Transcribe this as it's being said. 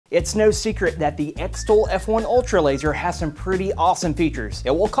It's no secret that the xTool F1 Ultra laser has some pretty awesome features.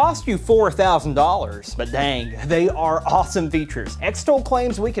 It will cost you $4,000, but dang, they are awesome features. xTool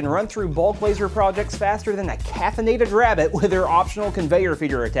claims we can run through bulk laser projects faster than a caffeinated rabbit with their optional conveyor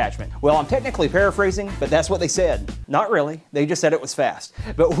feeder attachment. Well, I'm technically paraphrasing, but that's what they said. Not really, they just said it was fast.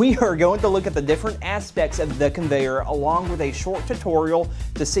 But we are going to look at the different aspects of the conveyor along with a short tutorial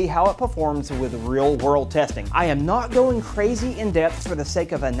to see how it performs with real-world testing. I am not going crazy in depth for the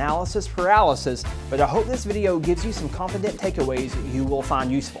sake of analysis paralysis, but I hope this video gives you some confident takeaways you will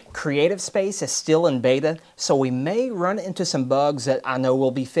find useful. Creative Space is still in beta, so we may run into some bugs that I know will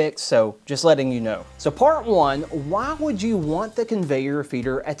be fixed, so just letting you know. So part one, why would you want the conveyor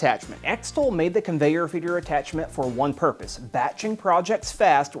feeder attachment? xTool made the conveyor feeder attachment for one purpose, batching projects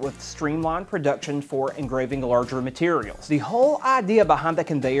fast with streamlined production for engraving larger materials. The whole idea behind the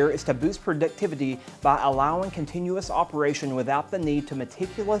conveyor is to boost productivity by allowing continuous operation without the need to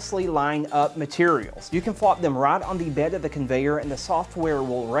meticulously line up materials. You can flop them right on the bed of the conveyor and the software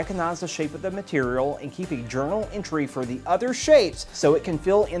will recognize the shape of the material and keep a journal entry for the other shapes so it can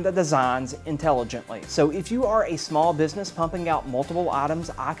fill in the designs intelligently. So if you are a small business pumping out multiple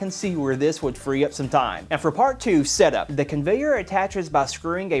items, I can see where this would free up some time. And for part two, setup. The conveyor attaches by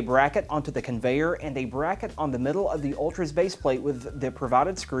screwing a bracket onto the conveyor and a bracket on the middle of the Ultra's base plate with the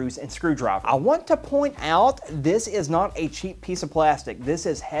provided screws and screwdriver. I want to point out this is not a cheap piece of plastic. This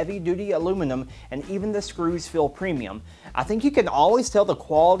is heavy-duty aluminum and even the screws feel premium. I think you can always tell the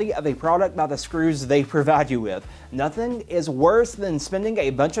quality of a product by the screws they provide you with. Nothing is worse than spending a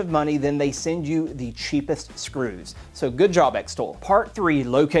bunch of money than they send you the cheapest screws. So good job, xTool. Part three,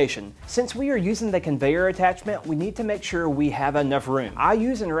 location. Since we are using the conveyor attachment, we need to make sure we have enough room. I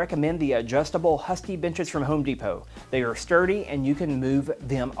use and recommend the adjustable Husky benches from Home Depot. They are sturdy and you can move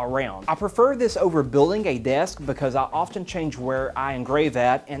them around. I prefer this over building a desk because I often change where I engrave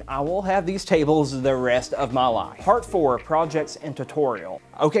at and I will have these tables the rest of my life. Part four, projects and tutorial.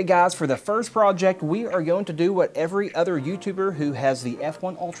 Okay guys, for the first project, we are going to do what every other YouTuber who has the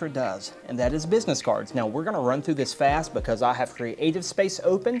F1 Ultra does, and that is business cards. Now we're gonna run through this fast because I have Creative Space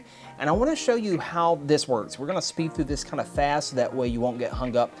open, and I wanna show you how this works. We're gonna speed through this kind of fast, that way you won't get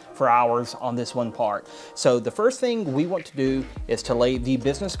hung up for hours on this one part. So the first thing we want to do is to lay the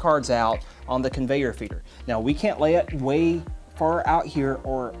business cards out on the conveyor feeder. Now we can't lay it way far out here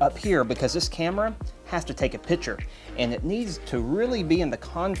or up here because this camera has to take a picture and it needs to really be in the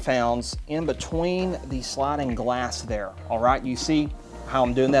confounds in between the sliding glass there. All right, you see how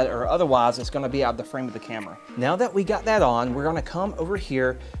I'm doing that, or otherwise it's going to be out of the frame of the camera. Now that we got that on, we're going to come over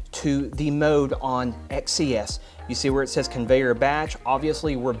here to the mode on XCS. You see where it says conveyor batch?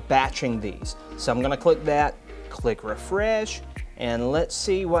 Obviously we're batching these. So I'm going to click that, click refresh, and let's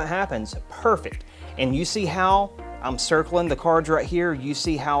see what happens. Perfect. And you see how I'm circling the cards right here. You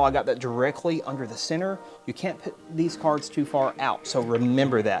see how I got that directly under the center? You can't put these cards too far out, so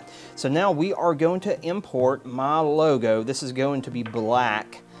remember that. So now we are going to import my logo. This is going to be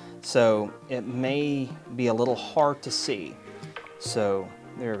black, so it may be a little hard to see. So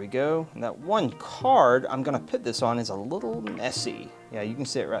there we go. And that one card I'm gonna put this on is a little messy. Yeah, you can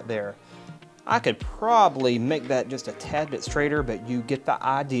see it right there. I could probably make that just a tad bit straighter, but you get the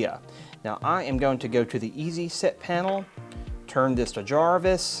idea. Now I am going to go to the Easy Set panel, turn this to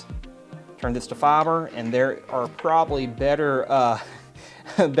Jarvis, turn this to Fiber, and there are probably better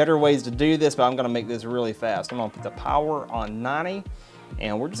better ways to do this, but I'm gonna make this really fast. I'm gonna put the power on 90,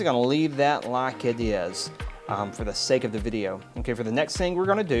 and we're just gonna leave that like it is for the sake of the video. Okay, for the next thing we're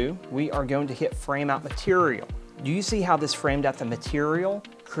gonna do, we are going to hit Frame Out Material. Do you see how this framed out the material?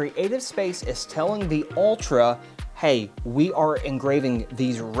 Creative Space is telling the Ultra, hey, we are engraving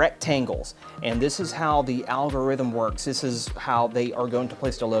these rectangles, and this is how the algorithm works. This is how they are going to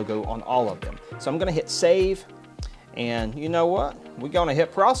place the logo on all of them. So I'm gonna hit save, and you know what? We're gonna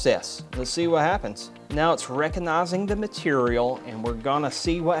hit process. Let's see what happens. Now it's recognizing the material, and we're gonna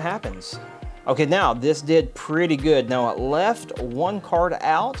see what happens. Okay, now this did pretty good. Now it left one card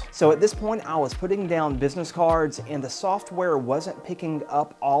out. So at this point I was putting down business cards and the software wasn't picking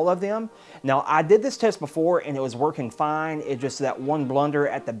up all of them. Now I did this test before and it was working fine. It just that one blunder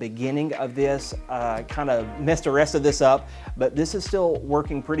at the beginning of this kind of messed the rest of this up, but this is still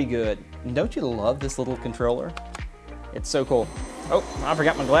working pretty good. Don't you love this little controller? It's so cool. Oh, I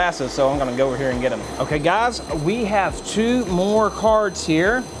forgot my glasses, so I'm gonna go over here and get them. Okay guys, we have two more cards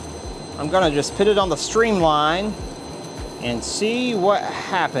here. I'm gonna just put it on the streamline and see what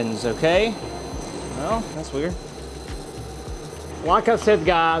happens, okay? Well, that's weird. Like I said,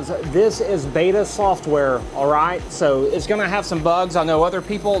 guys, this is beta software, all right? So it's gonna have some bugs. I know other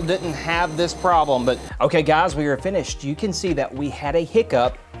people didn't have this problem, but okay, guys, we are finished. You can see that we had a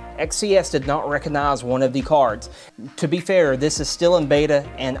hiccup XCS did not recognize one of the cards. To be fair, this is still in beta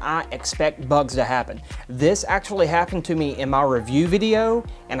and I expect bugs to happen. This actually happened to me in my review video,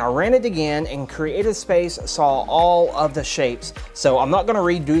 and I ran it again and Creative Space saw all of the shapes. So I'm not gonna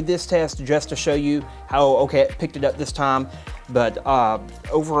redo this test just to show you how okay it picked it up this time. But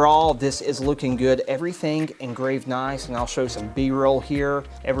overall, this is looking good. Everything engraved nice, and I'll show some B-roll here.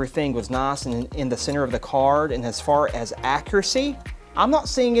 Everything was nice and in the center of the card. And as far as accuracy, I'm not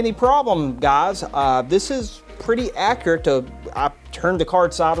seeing any problem, guys. This is pretty accurate. I turned the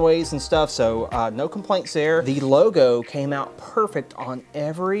card sideways and stuff, so no complaints there. The logo came out perfect on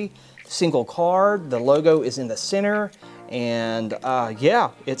every single card. The logo is in the center. And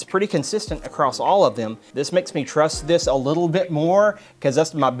yeah, it's pretty consistent across all of them. This makes me trust this a little bit more, because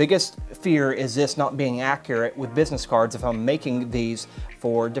that's my biggest fear, is this not being accurate with business cards if I'm making these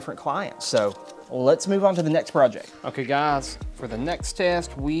for different clients. So let's move on to the next project. Okay guys, for the next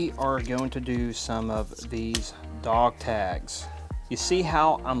test, we are going to do some of these dog tags. You see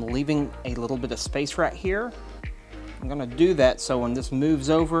how I'm leaving a little bit of space right here? I'm gonna do that so when this moves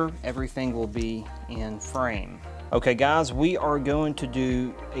over, everything will be in frame. Okay guys, we are going to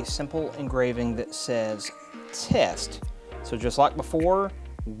do a simple engraving that says test. So just like before,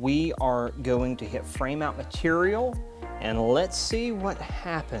 we are going to hit frame out material and let's see what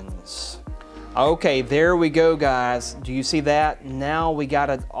happens. Okay, there we go guys. Do you see that? Now we got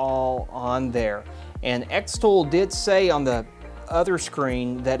it all on there. And xTool did say on the other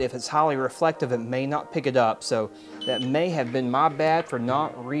screen that if it's highly reflective, it may not pick it up. So that may have been my bad for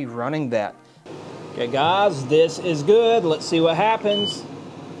not rerunning that. Okay guys, this is good. Let's see what happens.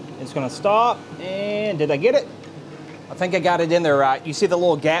 It's gonna stop, and did I get it? I think I got it in there right. You see the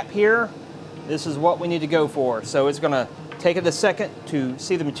little gap here? This is what we need to go for. So it's gonna take it a second to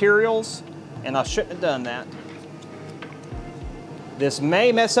see the materials, and I shouldn't have done that. This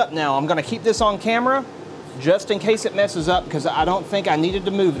may mess up now. I'm gonna keep this on camera just in case it messes up, because I don't think I needed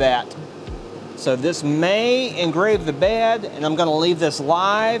to move that. So this may engrave the bed, and I'm gonna leave this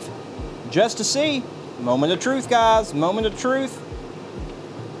live just to see. Moment of truth, guys, moment of truth.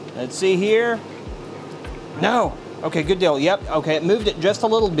 Let's see here. No, okay, good deal. Yep, okay, it moved it just a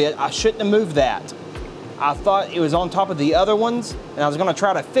little bit. I shouldn't have moved that. I thought it was on top of the other ones, and I was gonna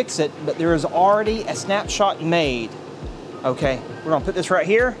try to fix it, but there is already a snapshot made. Okay, we're gonna put this right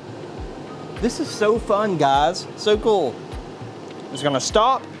here. This is so fun, guys, so cool. It's gonna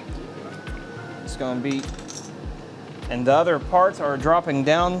stop. It's gonna be, and the other parts are dropping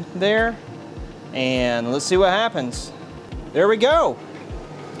down there. And let's see what happens. There we go.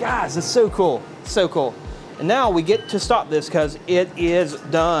 Guys, it's so cool, so cool. And now we get to stop this because it is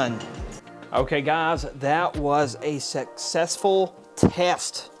done. Okay guys, that was a successful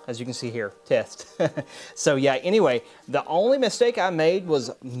test. As you can see here, test. So yeah, anyway, the only mistake I made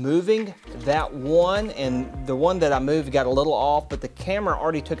was moving that one, and the one that I moved got a little off, but the camera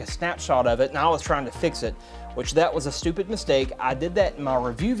already took a snapshot of it and I was trying to fix it, which that was a stupid mistake. I did that in my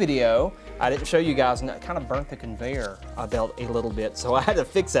review video. I didn't show you guys, and that kind of burnt the conveyor belt a little bit, so I had to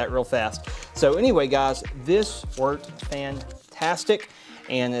fix that real fast. So anyway guys, this worked fantastic.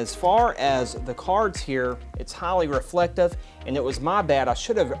 And as far as the cards here, it's highly reflective, and it was my bad. I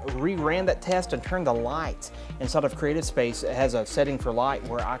should have reran that test and turned the lights. Inside of Creative Space, it has a setting for light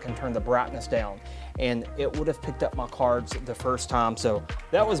where I can turn the brightness down, and it would have picked up my cards the first time. So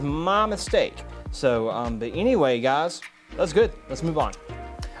that was my mistake. So, but anyway, guys, that's good. Let's move on.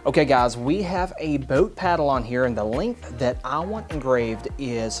 Okay guys, we have a boat paddle on here, and the length that I want engraved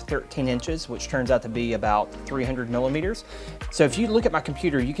is 13 inches, which turns out to be about 300 millimeters. So if you look at my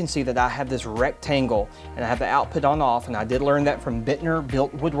computer, you can see that I have this rectangle, and I have the output on off, and I did learn that from Bittner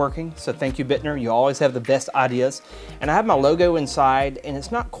Built Woodworking. So thank you, Bittner. You always have the best ideas. And I have my logo inside, and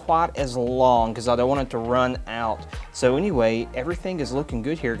it's not quite as long because I don't want it to run out. So anyway, everything is looking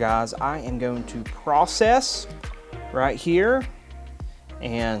good here, guys. I am going to process right here,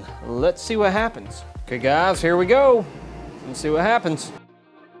 and let's see what happens. Okay guys, here we go. Let's see what happens.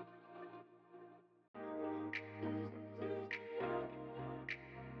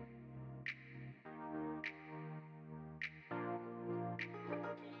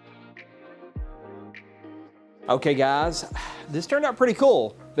 Okay guys, this turned out pretty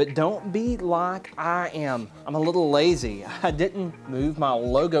cool, but don't be like I am. I'm a little lazy. I didn't move my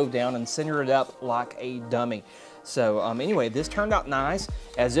logo down and center it up like a dummy. So anyway, this turned out nice.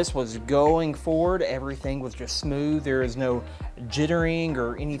 As this was going forward, everything was just smooth. There is no jittering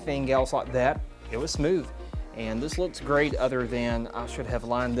or anything else like that. It was smooth. And this looks great, other than I should have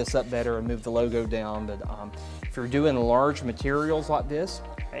lined this up better and moved the logo down. But if you're doing large materials like this,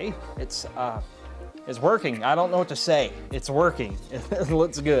 hey, it's It's working. I don't know what to say. It's working. It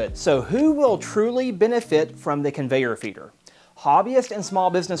looks good. So who will truly benefit from the conveyor feeder? Hobbyists and small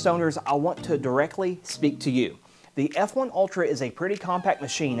business owners, I want to directly speak to you. The F1 Ultra is a pretty compact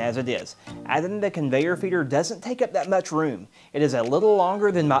machine as it is. Adding the conveyor feeder doesn't take up that much room. It is a little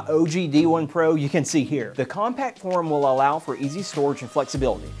longer than my OG D1 Pro you can see here. The compact form will allow for easy storage and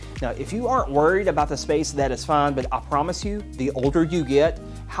flexibility. Now, if you aren't worried about the space, that is fine, but I promise you, the older you get,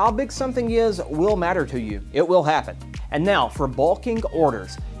 how big something is will matter to you. It will happen. And now, for bulking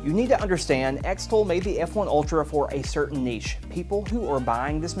orders, you need to understand xTool made the F1 Ultra for a certain niche. People who are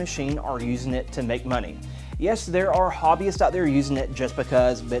buying this machine are using it to make money. Yes, there are hobbyists out there using it just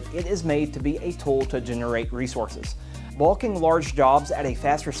because, but it is made to be a tool to generate resources. Bulking large jobs at a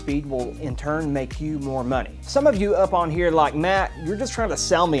faster speed will in turn make you more money. Some of you up on here like, Matt, you're just trying to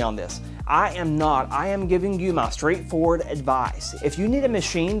sell me on this. I am not. I am giving you my straightforward advice. If you need a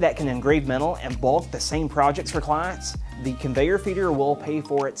machine that can engrave metal and bulk the same projects for clients, the conveyor feeder will pay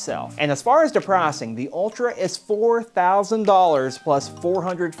for itself. And as far as the pricing, the Ultra is $4,000 plus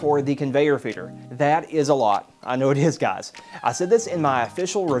 $400 for the conveyor feeder. That is a lot. I know it is, guys. I said this in my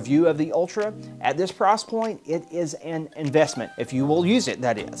official review of the Ultra. At this price point, it is an investment, if you will use it,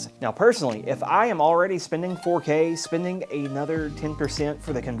 that is. Now, personally, if I am already spending $4K, spending another 10%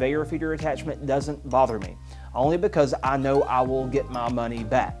 for the conveyor feeder attachment doesn't bother me, only because I know I will get my money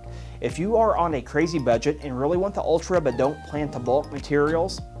back. If you are on a crazy budget and really want the Ultra but don't plan to bulk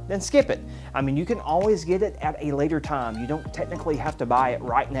materials, then skip it. I mean, you can always get it at a later time. You don't technically have to buy it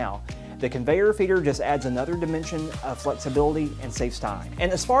right now. The conveyor feeder just adds another dimension of flexibility and saves time.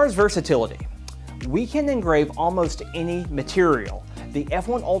 And as far as versatility, we can engrave almost any material. The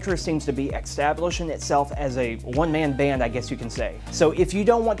F1 Ultra seems to be establishing itself as a one-man band, I guess you can say. So if you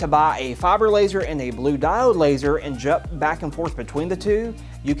don't want to buy a fiber laser and a blue diode laser and jump back and forth between the two,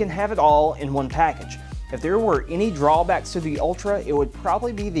 you can have it all in one package. If there were any drawbacks to the Ultra, it would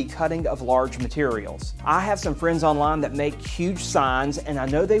probably be the cutting of large materials. I have some friends online that make huge signs, and I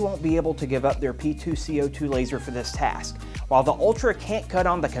know they won't be able to give up their P2 CO2 laser for this task. While the Ultra can't cut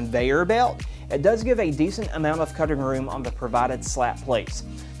on the conveyor belt, it does give a decent amount of cutting room on the provided slat plates.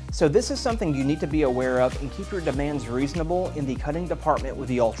 So this is something you need to be aware of and keep your demands reasonable in the cutting department with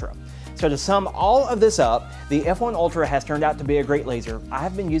the Ultra. So to sum all of this up, the F1 Ultra has turned out to be a great laser. I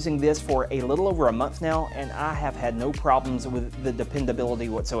have been using this for a little over a month now, and I have had no problems with the dependability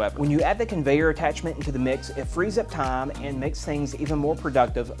whatsoever. When you add the conveyor attachment into the mix, it frees up time and makes things even more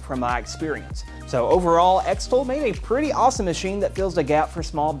productive from my experience. So overall, xTool made a pretty awesome machine that fills the gap for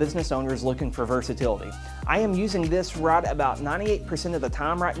small business owners looking for versatility. I am using this right about 98% of the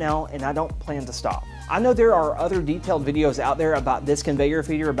time right now, and I don't plan to stop. I know there are other detailed videos out there about this conveyor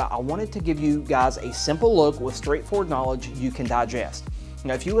feeder, but I wanted to give you guys a simple look with straightforward knowledge you can digest.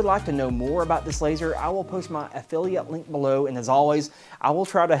 Now, if you would like to know more about this laser, I will post my affiliate link below, and as always, I will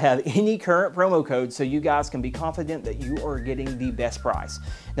try to have any current promo code so you guys can be confident that you are getting the best price.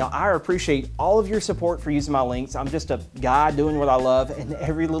 Now, I appreciate all of your support for using my links. I'm just a guy doing what I love, and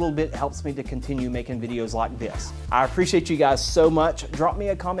every little bit helps me to continue making videos like this. I appreciate you guys so much. Drop me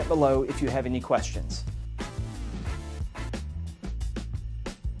a comment below if you have any questions.